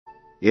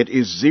It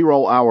is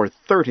 0 hour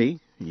 30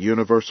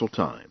 Universal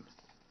Time.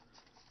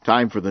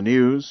 Time for the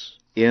news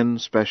in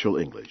Special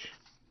English.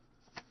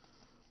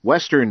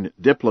 Western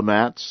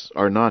diplomats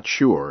are not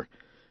sure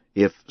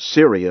if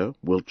Syria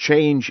will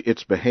change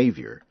its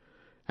behavior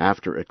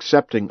after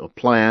accepting a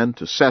plan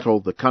to settle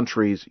the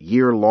country's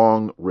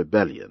year-long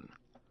rebellion.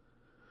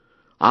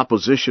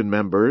 Opposition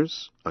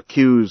members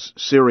accuse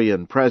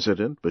Syrian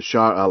President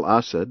Bashar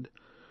al-Assad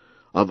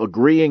of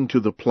agreeing to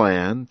the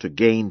plan to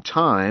gain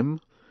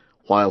time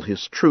while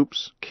his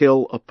troops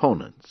kill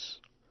opponents.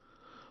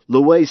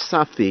 Louay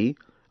Safi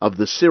of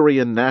the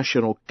Syrian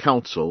National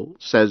Council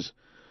says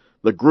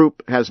the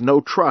group has no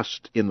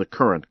trust in the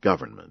current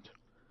government.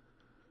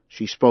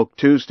 She spoke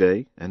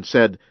Tuesday and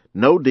said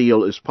no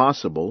deal is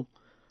possible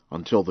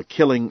until the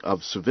killing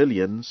of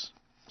civilians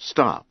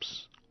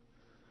stops.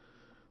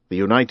 The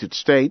United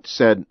States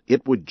said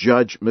it would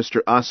judge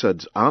Mr.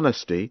 Assad's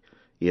honesty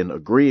in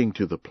agreeing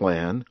to the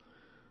plan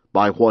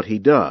by what he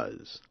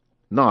does,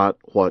 not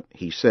what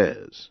he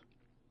says.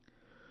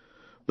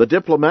 The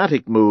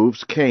diplomatic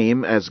moves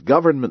came as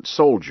government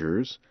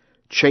soldiers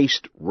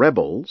chased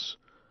rebels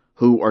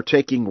who are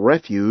taking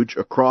refuge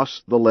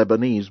across the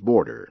Lebanese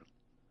border.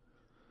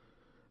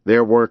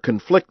 There were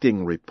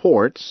conflicting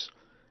reports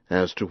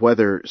as to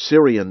whether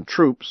Syrian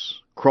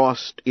troops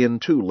crossed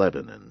into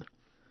Lebanon.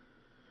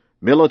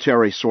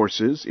 Military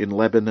sources in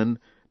Lebanon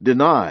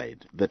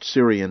denied that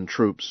Syrian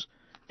troops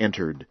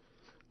entered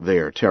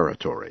their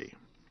territory.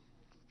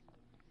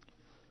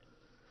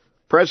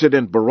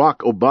 President Barack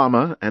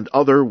Obama and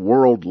other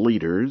world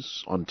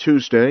leaders on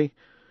Tuesday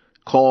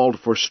called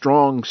for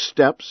strong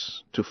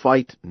steps to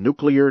fight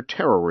nuclear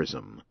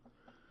terrorism.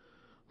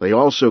 They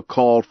also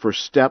called for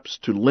steps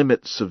to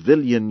limit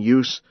civilian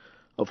use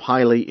of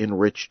highly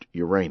enriched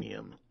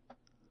uranium.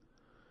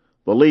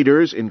 The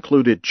leaders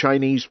included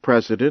Chinese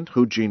President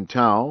Hu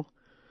Jintao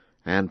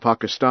and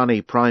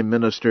Pakistani Prime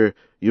Minister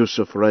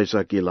Yusuf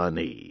Reza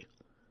Gilani.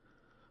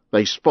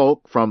 They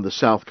spoke from the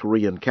South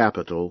Korean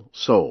capital,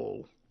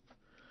 Seoul.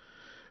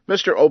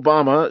 Mr.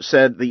 Obama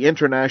said the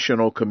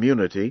international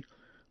community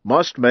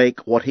must make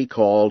what he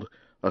called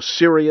a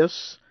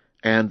serious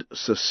and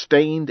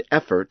sustained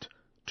effort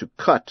to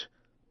cut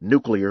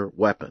nuclear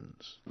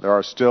weapons. There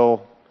are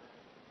still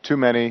too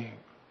many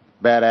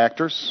bad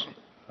actors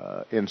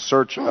in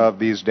search of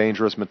these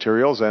dangerous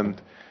materials, and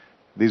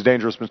these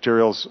dangerous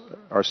materials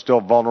are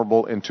still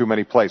vulnerable in too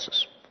many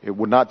places. It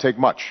would not take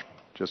much,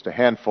 just a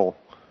handful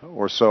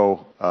or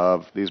so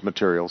of these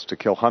materials to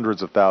kill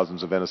hundreds of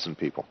thousands of innocent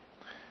people.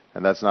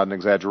 And that's not an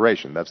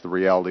exaggeration. That's the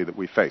reality that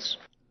we face.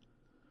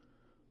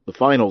 The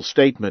final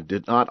statement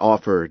did not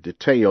offer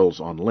details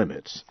on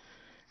limits,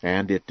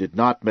 and it did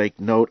not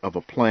make note of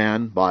a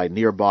plan by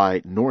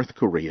nearby North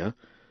Korea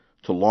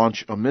to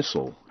launch a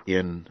missile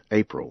in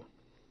April.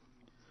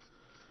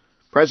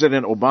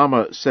 President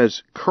Obama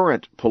says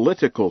current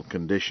political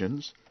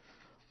conditions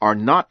are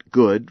not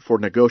good for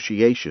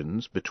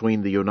negotiations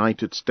between the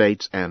United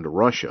States and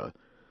Russia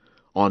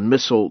on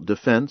missile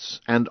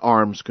defense and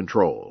arms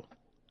control.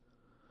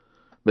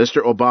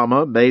 Mr.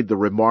 Obama made the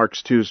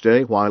remarks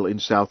Tuesday while in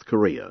South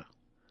Korea.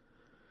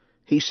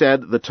 He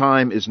said the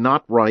time is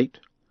not right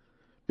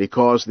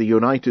because the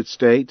United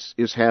States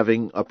is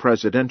having a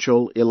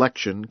presidential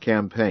election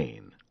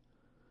campaign.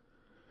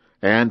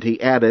 And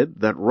he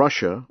added that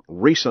Russia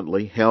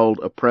recently held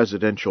a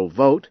presidential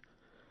vote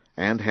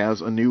and has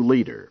a new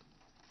leader.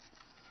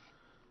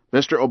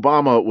 Mr.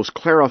 Obama was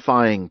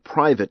clarifying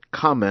private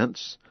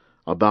comments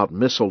about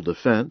missile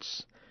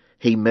defense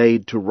he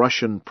made to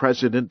Russian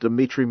President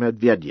Dmitry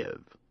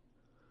Medvedev.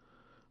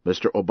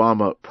 Mr.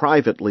 Obama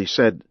privately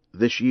said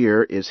this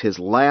year is his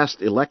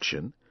last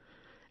election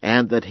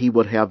and that he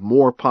would have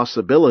more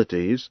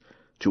possibilities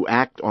to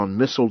act on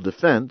missile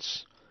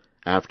defense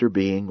after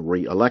being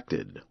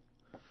re-elected.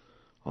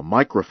 A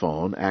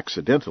microphone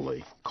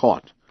accidentally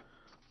caught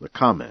the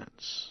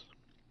comments.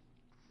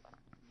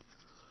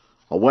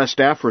 A West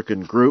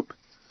African group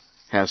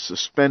has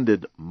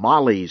suspended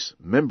Mali's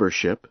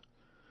membership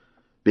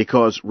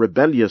because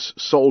rebellious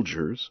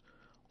soldiers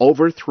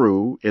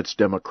overthrew its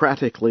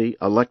democratically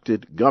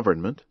elected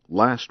government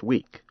last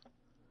week.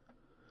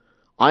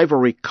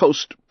 Ivory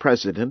Coast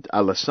President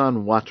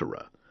Alassane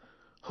Ouattara,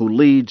 who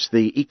leads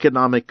the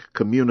Economic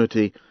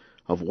Community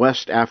of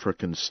West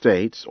African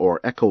States, or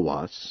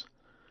ECOWAS,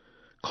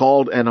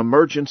 called an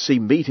emergency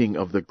meeting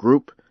of the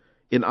group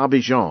in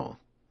Abidjan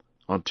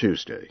on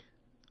Tuesday.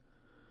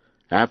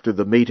 After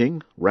the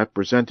meeting,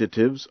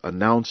 representatives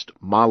announced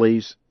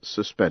Mali's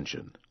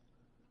suspension.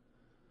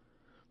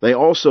 They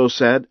also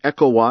said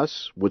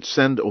ECOWAS would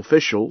send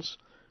officials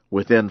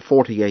within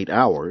 48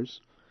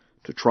 hours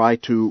to try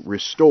to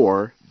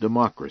restore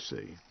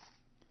democracy.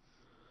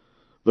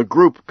 The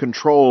group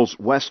controls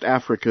West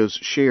Africa's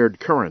shared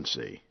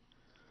currency.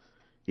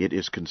 It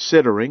is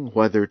considering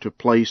whether to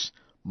place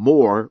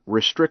more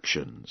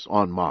restrictions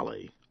on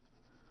Mali.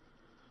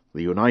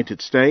 The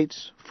United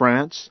States,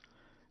 France,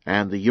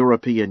 and the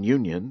European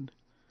Union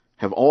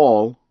have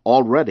all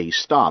already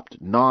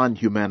stopped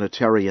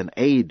non-humanitarian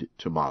aid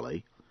to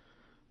Mali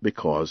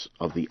because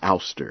of the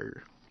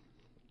ouster.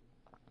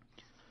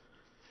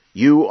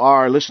 You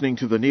are listening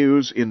to the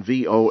news in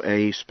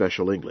VOA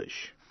Special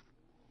English.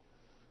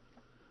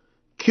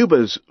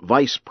 Cuba's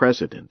vice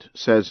president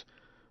says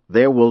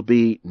there will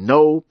be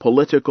no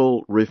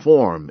political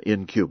reform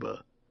in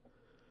Cuba,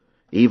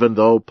 even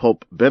though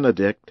Pope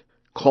Benedict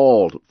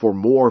called for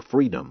more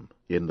freedom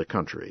in the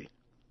country.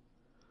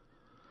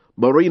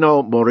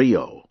 Marino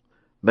Murillo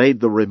made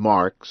the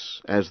remarks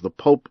as the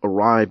Pope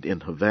arrived in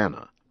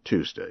Havana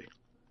Tuesday.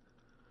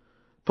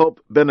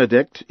 Pope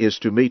Benedict is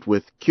to meet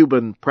with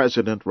Cuban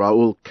President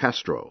Raul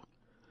Castro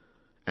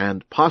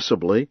and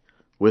possibly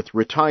with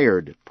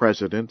retired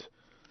President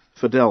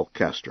Fidel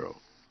Castro.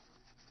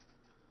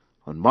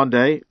 On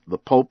Monday, the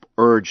Pope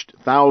urged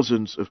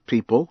thousands of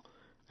people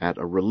at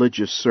a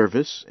religious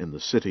service in the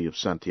city of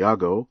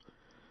Santiago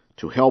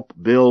to help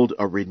build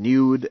a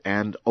renewed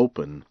and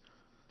open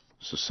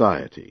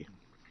society.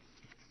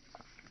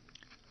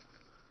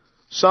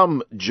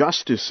 Some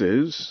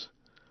justices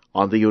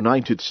on the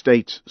United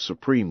States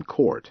Supreme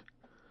Court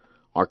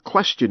are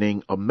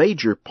questioning a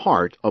major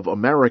part of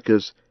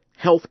America's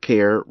health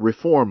care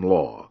reform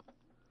law.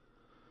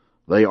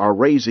 They are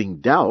raising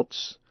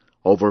doubts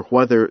over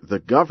whether the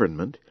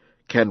government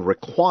can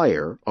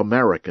require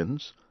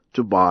Americans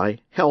to buy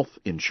health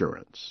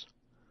insurance.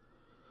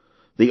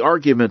 The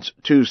arguments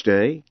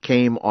Tuesday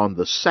came on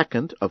the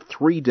second of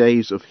 3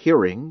 days of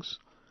hearings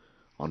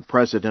on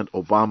President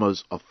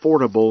Obama's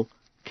Affordable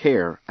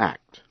Care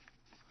Act.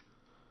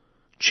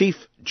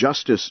 Chief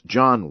Justice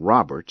John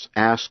Roberts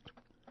asked,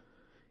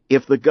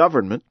 if the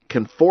government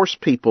can force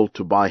people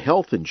to buy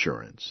health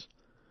insurance,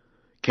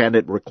 can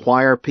it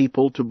require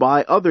people to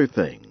buy other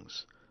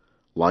things,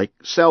 like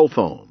cell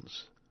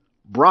phones,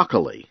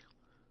 broccoli,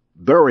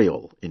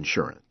 burial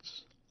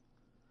insurance?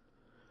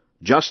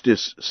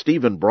 Justice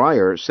Stephen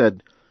Breyer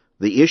said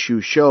the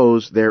issue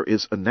shows there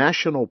is a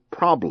national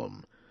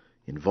problem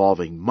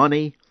involving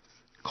money,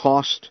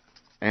 cost,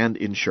 and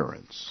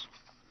insurance.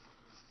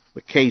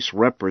 The case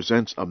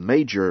represents a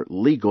major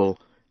legal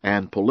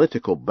and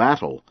political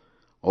battle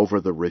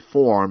over the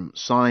reform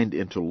signed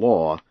into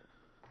law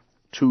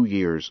 2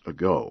 years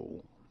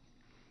ago.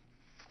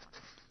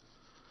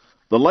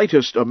 The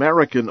latest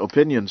American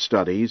opinion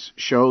studies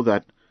show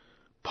that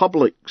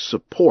public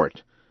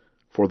support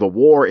for the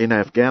war in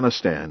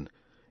Afghanistan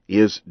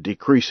is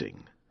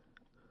decreasing.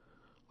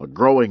 A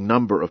growing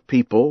number of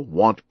people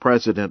want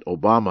President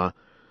Obama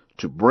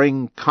to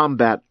bring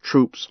combat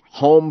troops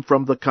home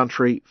from the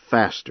country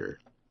faster.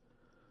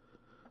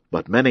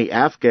 But many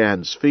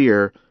Afghans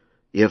fear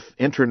if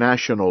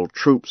international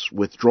troops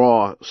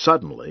withdraw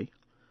suddenly,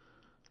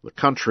 the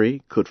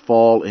country could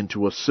fall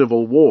into a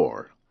civil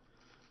war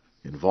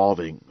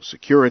involving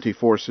security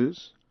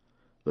forces,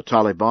 the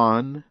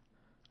Taliban,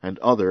 and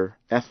other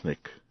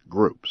ethnic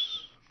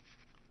groups.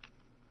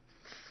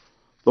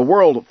 The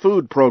World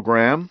Food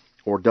Program,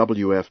 or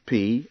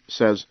WFP,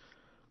 says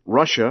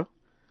Russia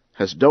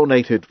has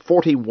donated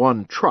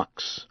 41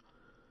 trucks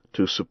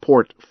to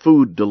support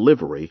food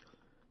delivery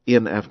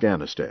in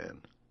Afghanistan.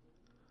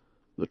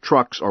 The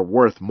trucks are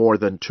worth more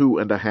than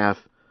 $2.5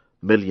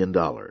 million.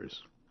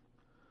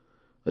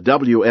 A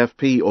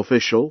WFP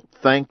official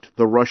thanked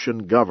the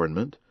Russian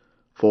government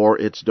for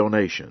its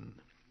donation.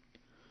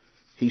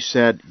 He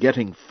said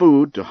getting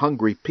food to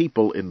hungry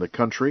people in the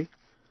country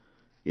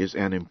is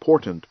an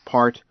important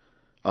part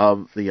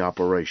of the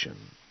operation.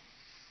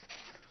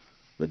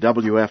 The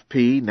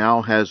WFP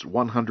now has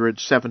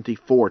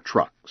 174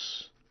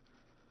 trucks.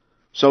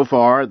 So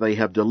far, they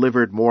have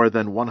delivered more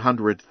than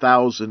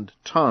 100,000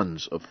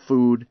 tons of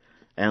food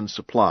and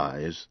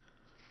supplies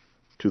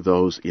to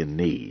those in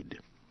need.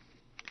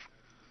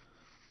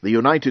 The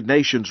United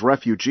Nations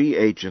Refugee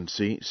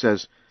Agency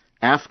says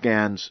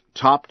Afghans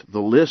topped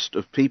the list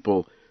of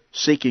people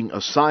seeking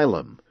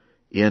asylum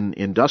in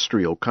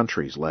industrial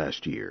countries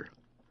last year.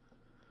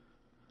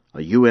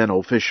 A UN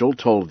official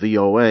told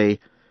VOA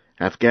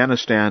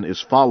Afghanistan is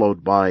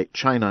followed by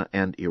China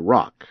and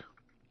Iraq.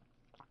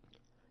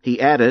 He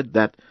added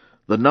that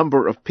the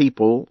number of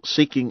people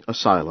seeking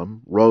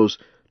asylum rose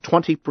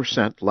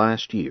 20%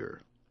 last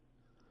year.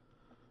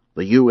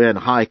 The UN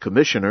High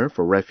Commissioner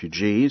for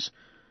Refugees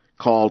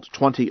called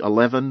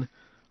 2011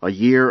 a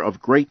year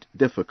of great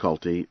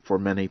difficulty for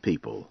many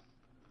people.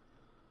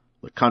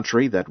 The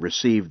country that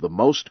received the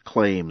most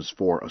claims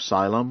for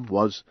asylum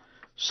was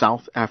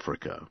South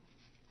Africa.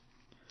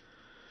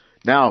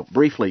 Now,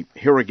 briefly,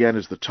 here again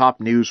is the top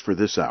news for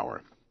this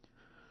hour.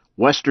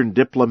 Western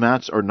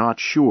diplomats are not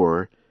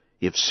sure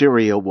if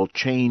Syria will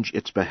change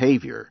its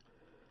behavior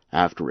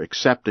after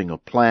accepting a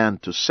plan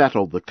to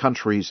settle the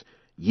country's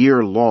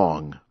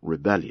year-long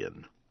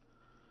rebellion.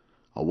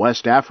 A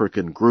West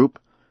African group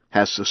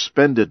has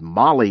suspended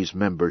Mali's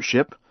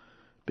membership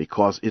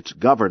because its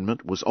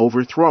government was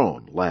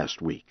overthrown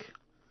last week.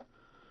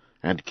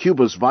 And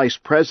Cuba's vice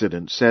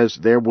president says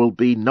there will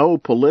be no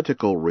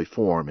political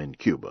reform in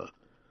Cuba,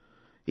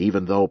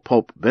 even though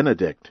Pope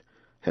Benedict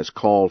has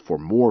called for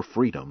more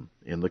freedom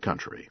in the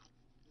country.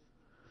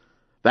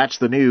 That's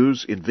the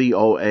news in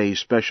VOA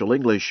Special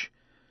English,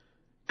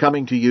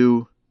 coming to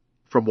you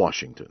from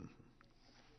Washington.